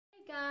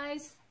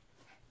Guys,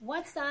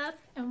 what's up,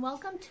 and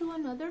welcome to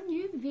another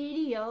new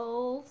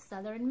video,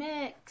 Southern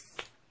Mix.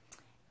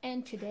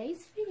 And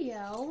today's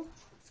video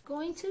is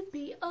going to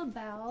be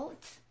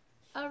about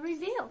a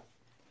reveal.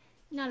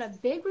 Not a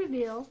big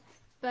reveal,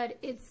 but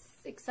it's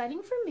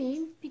exciting for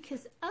me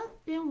because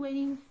I've been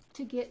waiting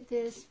to get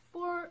this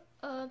for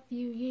a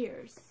few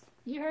years.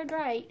 You heard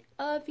right,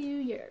 a few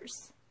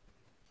years.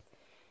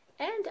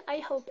 And I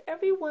hope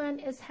everyone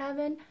is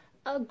having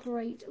a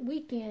great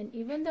weekend,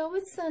 even though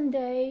it's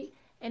Sunday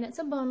and it's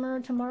a bummer.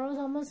 Tomorrow's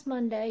almost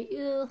Monday.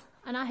 Ugh,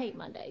 and I hate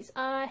Mondays.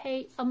 I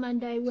hate a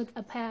Monday with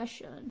a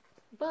passion.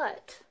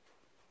 But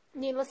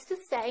needless to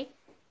say,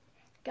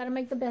 gotta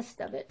make the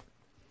best of it.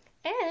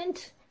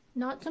 And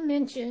not to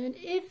mention,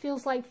 it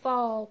feels like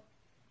fall.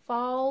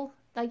 Fall,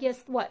 I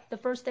guess what? The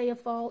first day of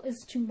fall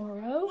is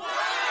tomorrow.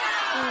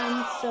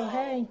 And so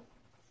hey,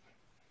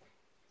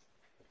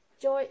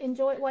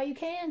 enjoy it while you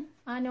can.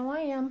 I know I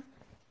am.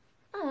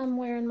 I'm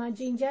wearing my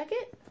jean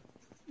jacket,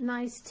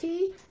 nice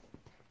tee,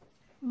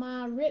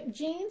 my ripped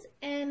jeans,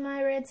 and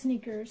my red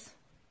sneakers.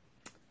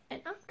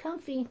 And I'm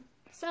comfy.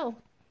 So,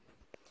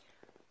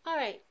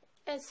 alright,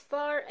 as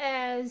far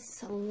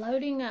as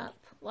loading up,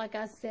 like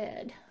I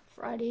said,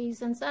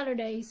 Fridays and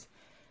Saturdays,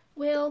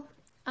 well,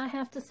 I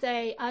have to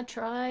say I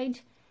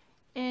tried,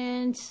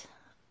 and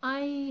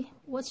I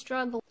was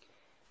struggling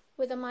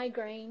with a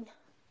migraine.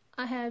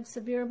 I have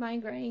severe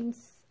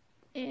migraines,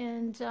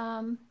 and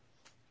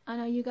I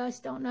know you guys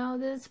don't know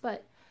this,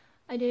 but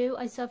I do.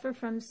 I suffer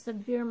from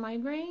severe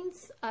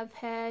migraines. I've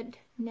had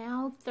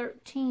now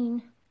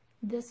 13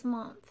 this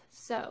month.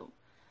 So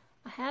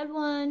I had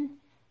one,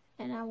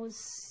 and I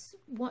was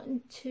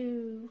wanting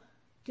to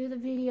do the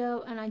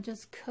video, and I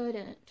just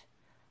couldn't.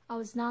 I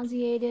was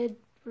nauseated,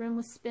 room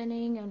was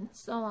spinning, and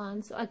so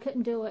on. So I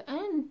couldn't do it.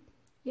 And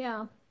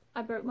yeah,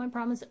 I broke my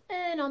promise,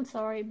 and I'm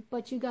sorry,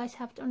 but you guys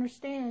have to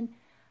understand,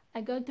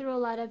 I go through a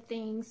lot of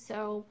things.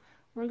 So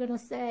we're going to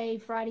say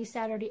Friday,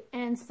 Saturday,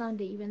 and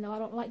Sunday, even though I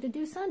don't like to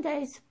do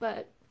Sundays,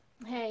 but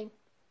hey,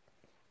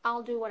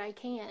 I'll do what I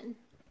can.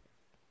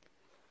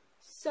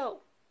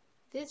 So,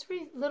 this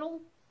little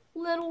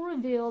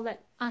reveal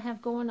that I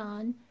have going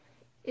on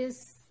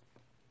is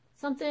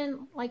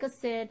something, like I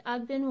said,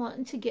 I've been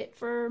wanting to get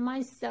for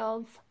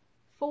myself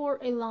for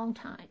a long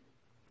time.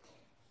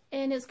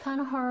 And it's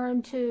kind of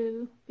hard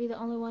to be the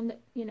only one that,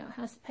 you know,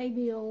 has to pay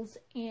bills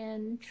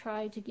and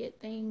try to get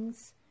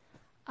things,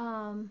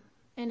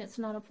 and it's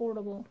not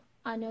affordable.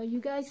 I know you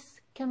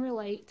guys can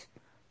relate.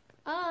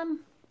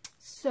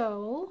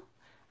 So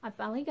I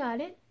finally got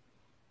it.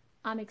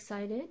 I'm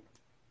excited,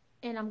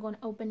 and I'm going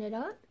to open it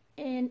up,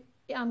 and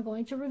I'm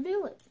going to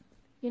reveal it,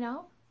 you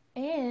know.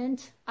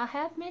 And I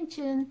have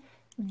mentioned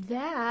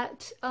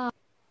that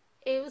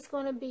it was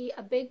going to be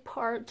a big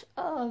part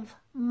of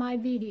my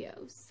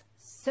videos.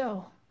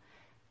 So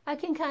I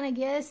can kind of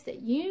guess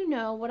that you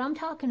know what I'm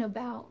talking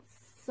about.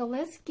 So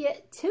let's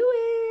get to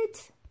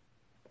it.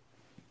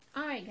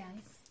 Alright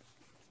guys,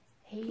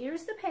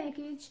 here's the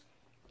package.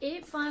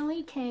 It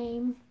finally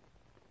came.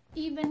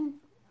 Even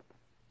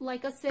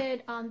like I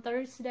said, on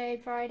Thursday,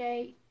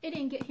 Friday, it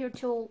didn't get here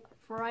till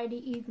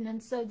Friday evening,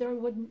 so there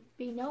wouldn't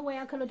be no way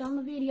I could have done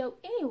the video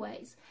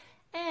anyways.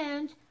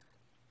 And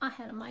I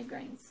had a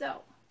migraine.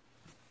 So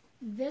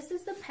this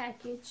is the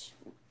package,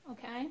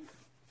 okay?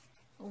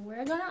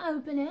 We're gonna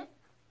open it,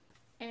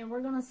 and we're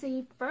gonna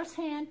see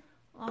firsthand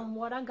on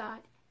what I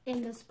got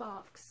in this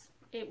box.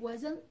 It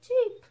wasn't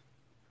cheap.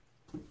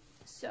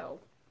 So,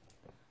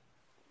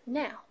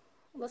 now,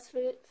 let's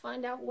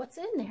find out what's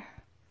in there.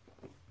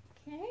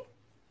 Okay.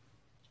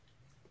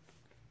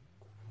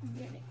 I'm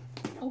getting it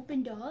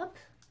opened up.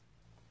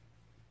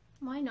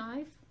 My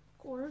knife, of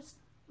course.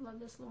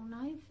 Love this little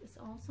knife. It's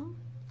awesome.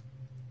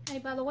 Hey,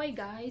 by the way,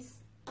 guys,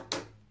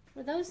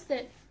 for those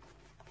that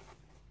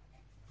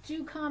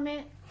do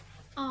comment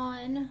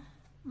on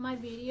my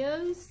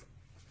videos,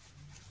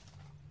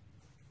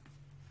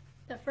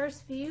 the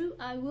first few,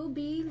 I will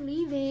be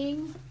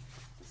leaving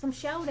some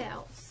shout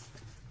outs.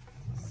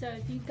 So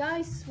if you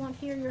guys want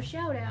to hear your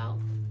shout out,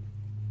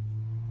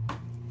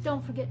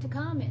 don't forget to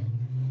comment.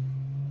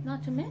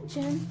 Not to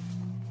mention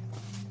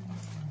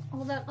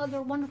all that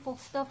other wonderful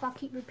stuff I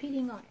keep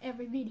repeating on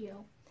every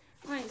video.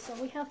 Alright, so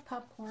we have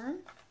popcorn.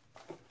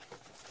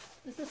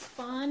 This is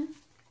fun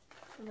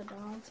for the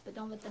dogs, but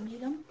don't let them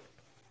eat them.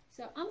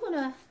 So I'm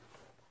gonna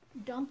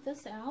dump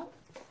this out.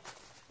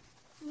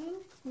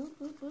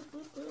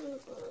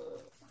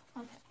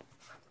 Okay.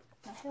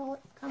 The hell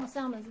kind of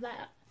sound is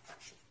that?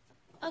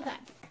 Okay.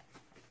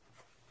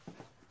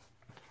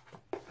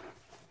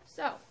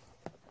 So,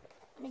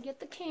 let me get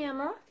the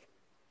camera.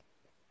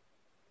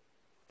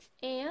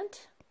 And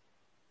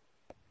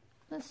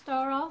let's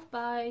start off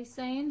by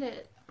saying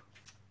that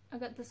I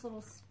got this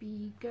little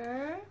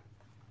speaker.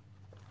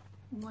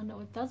 You want to know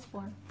what that's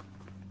for?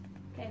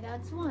 Okay,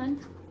 that's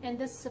one. And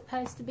this is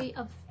supposed to be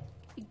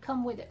you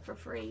come with it for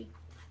free.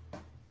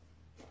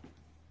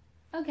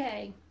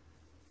 Okay.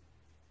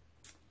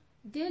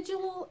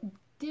 Digital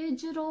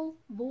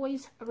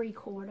voice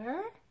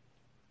recorder.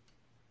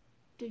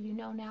 Do you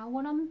know now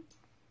what I'm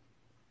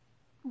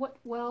what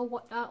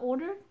I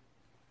ordered.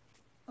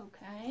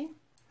 Okay.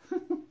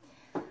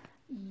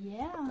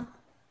 Yeah.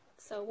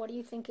 So what do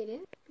you think it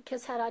is?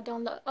 Because had I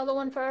done the other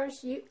one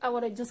first, I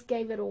would have just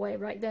gave it away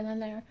right then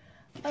and there.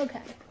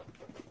 Okay.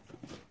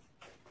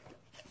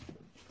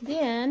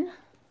 Then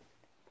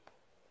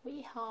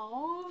we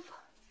have,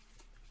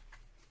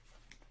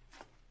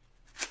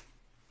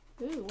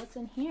 ooh, what's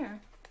in here?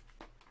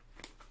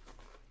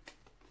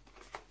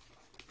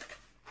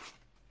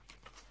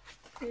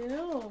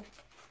 Ew.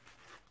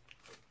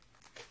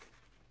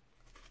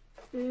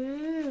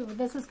 Ooh,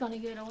 this is gonna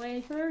get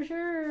away for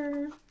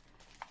sure.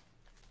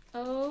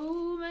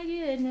 Oh my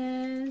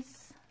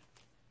goodness.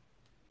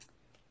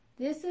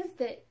 This is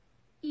the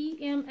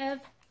EMF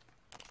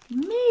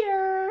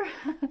meter.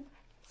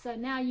 So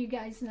now you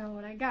guys know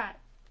what I got.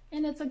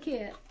 And it's a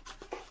kit.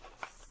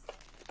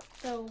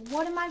 So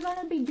what am I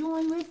gonna be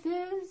doing with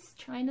this?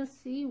 Trying to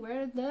see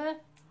where the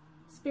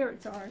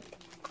spirits are.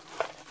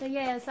 So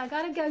yes, I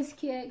got a ghost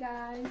kit,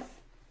 guys.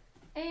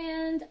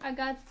 And I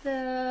got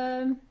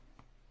the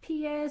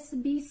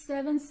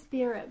PSB7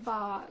 spirit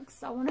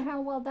box. I wonder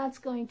how well that's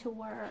going to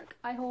work.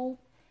 I hope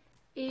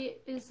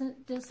it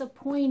isn't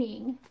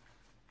disappointing.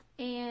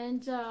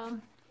 And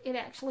it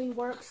actually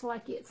works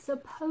like it's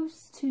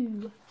supposed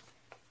to.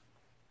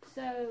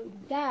 So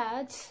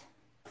that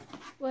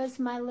was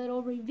my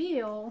little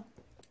reveal.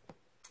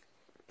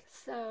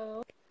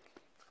 So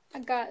I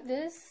got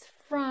this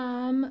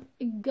from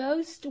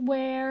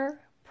Ghostware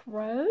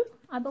Pro,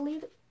 I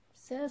believe it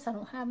says. I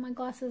don't have my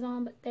glasses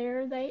on, but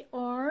there they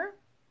are.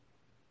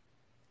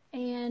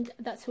 And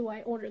that's who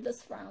I ordered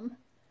this from.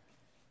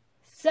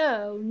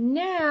 So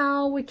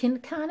now we can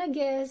kind of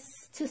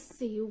guess to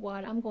see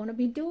what I'm going to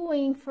be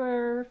doing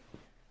for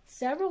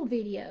several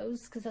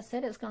videos, because I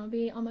said it's going to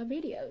be on my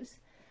videos.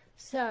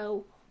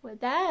 So with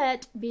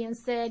that being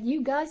said,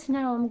 you guys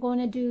know I'm going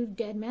to do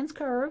Dead Man's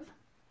Curve.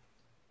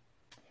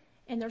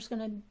 And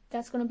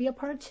that's going to be a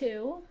part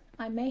 2.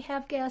 I may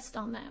have guests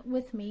on that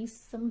with me.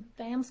 Some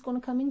fam's going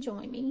to come and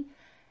join me.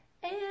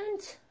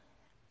 And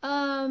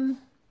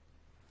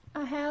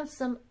I have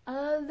some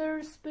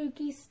other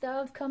spooky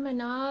stuff coming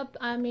up.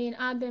 I mean,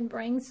 I've been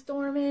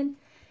brainstorming,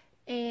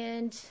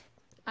 and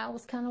I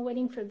was kind of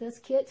waiting for this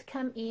kit to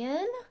come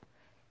in,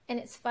 and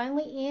it's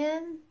finally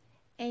in,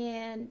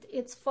 and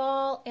it's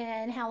fall,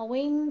 and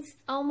Halloween's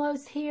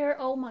almost here.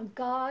 Oh my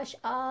gosh,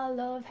 I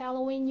love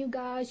Halloween, you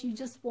guys. You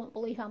just won't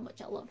believe how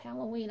much I love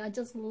Halloween. I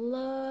just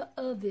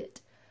love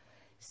it.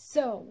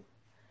 So,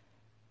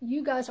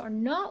 you guys are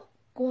not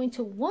going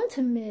to want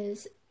to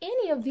miss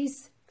any of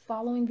these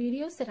following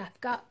videos that I've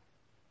got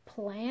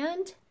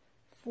planned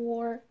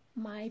for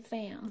my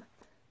fam.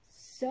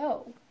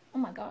 So, oh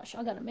my gosh,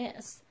 I got a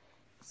mess.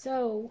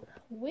 So,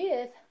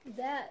 with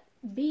that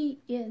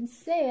being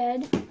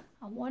said,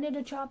 I wanted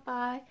to drop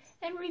by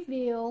and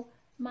reveal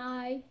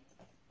my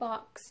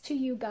box to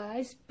you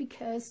guys,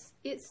 because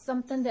it's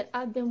something that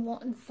I've been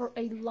wanting for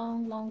a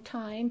long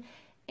time,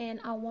 and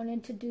I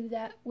wanted to do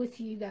that with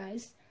you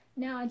guys.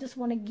 Now I just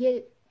want to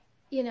get,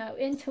 you know,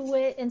 into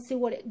it and see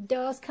what it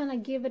does, kind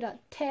of give it a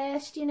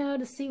test, you know,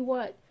 to see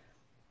what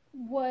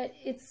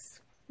it's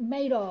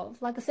made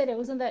of. Like I said, it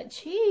wasn't that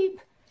cheap,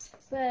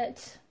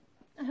 but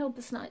I hope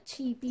it's not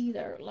cheap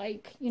either,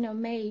 like, you know,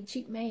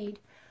 cheap made.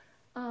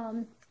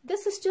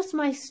 This is just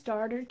my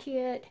starter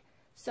kit.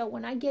 So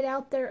when I get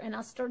out there and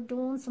I start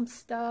doing some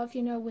stuff,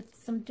 you know, with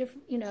some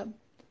different, you know,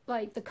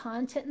 like the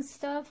content and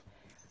stuff,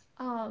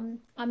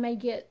 I may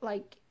get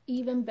like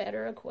even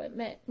better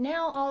equipment.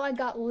 Now all I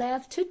got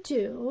left to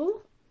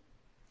do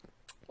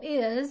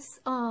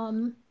is,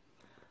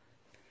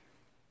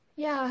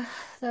 yeah,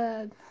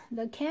 the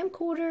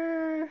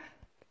camcorder,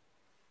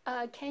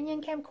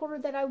 Canyon camcorder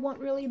that I want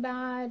really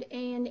bad,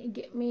 and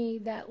get me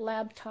that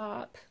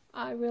laptop.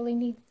 I really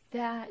need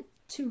that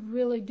to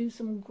really do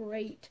some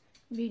great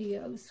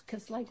videos,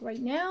 because like right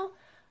now,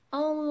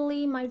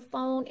 only my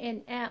phone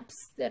and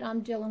apps that I'm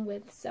dealing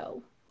with.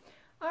 So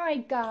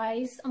alright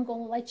guys, I'm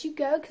gonna let you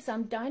go because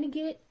I'm dying to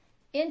get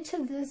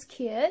into this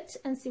kit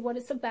and see what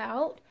it's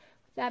about.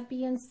 That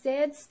being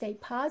said, stay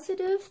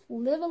positive,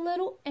 live a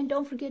little, and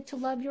don't forget to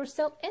love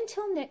yourself.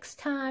 Until next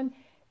time,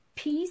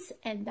 peace,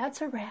 and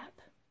that's a wrap.